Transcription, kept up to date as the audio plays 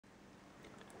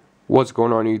What's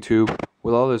going on YouTube?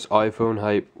 With all this iPhone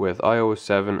hype with iOS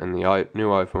 7 and the new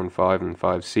iPhone 5 and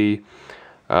 5C,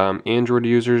 Android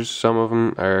users, some of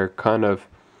them are kind of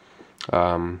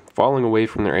falling away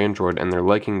from their Android and they're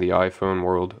liking the iPhone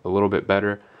world a little bit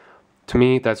better. To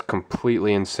me, that's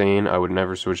completely insane. I would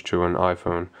never switch to an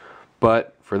iPhone.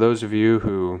 But for those of you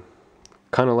who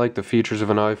kind of like the features of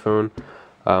an iPhone,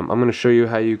 I'm going to show you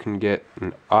how you can get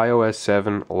an iOS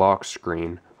 7 lock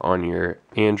screen on your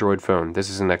Android phone. This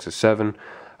is an Nexus 7.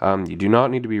 You do not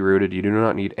need to be rooted. You do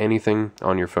not need anything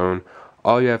on your phone.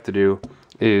 All you have to do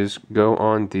is go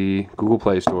on the Google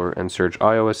Play Store and search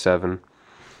iOS 7,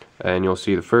 and you'll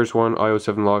see the first one, iOS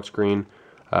 7 lock screen,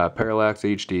 Parallax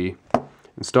HD.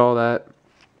 Install that.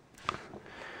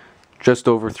 Just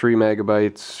over 3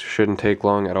 megabytes. Shouldn't take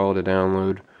long at all to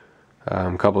download.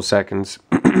 Couple seconds.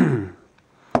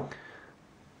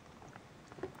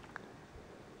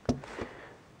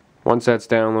 Once that's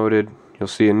downloaded, you'll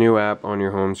see a new app on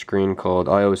your home screen called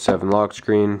iOS 7 Lock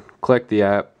Screen. Click the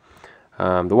app.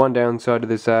 The one downside to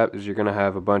this app is you're going to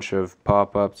have a bunch of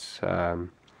pop-ups,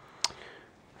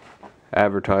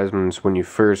 advertisements when you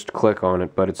first click on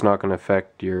it, but it's not going to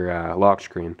affect your lock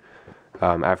screen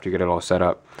after you get it all set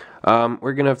up. What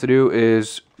you're going to have to do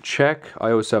is check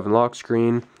iOS 7 Lock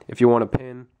Screen. If you want a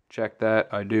pin, check that.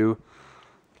 I do.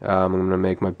 I'm going to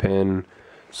make my pin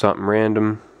something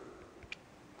random.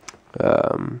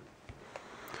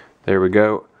 There we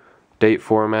go. Date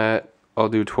format, I'll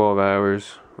do 12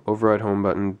 hours. Override home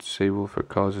button, disable if it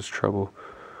causes trouble.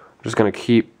 I'm just going to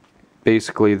keep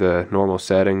basically the normal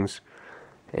settings,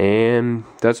 and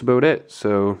that's about it.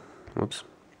 So, whoops.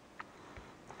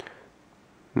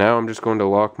 Now I'm just going to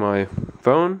lock my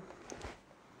phone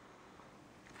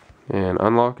and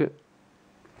unlock it.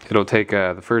 It'll take,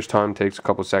 the first time takes a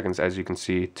couple seconds, as you can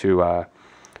see, to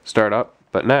start up.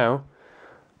 But now,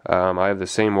 I have the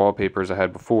same wallpaper as I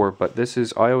had before, but this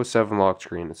is iOS 7 lock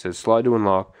screen. It says slide to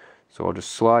unlock, so I'll just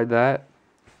slide that.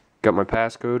 Got my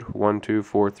passcode,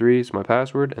 1243 is my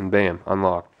password, and bam,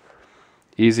 unlocked.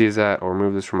 Easy as that. I'll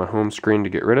remove this from my home screen to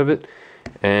get rid of it,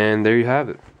 and there you have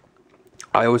it.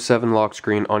 iOS 7 lock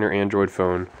screen on your Android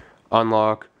phone.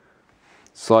 Unlock,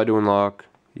 slide to unlock.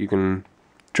 You can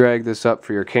drag this up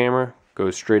for your camera,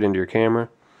 goes straight into your camera.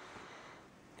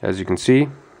 As you can see,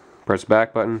 press the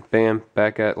back button, bam,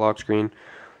 back at lock screen,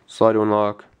 slide to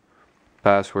unlock,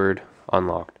 password,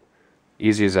 unlocked.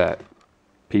 Easy as that.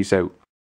 Peace out.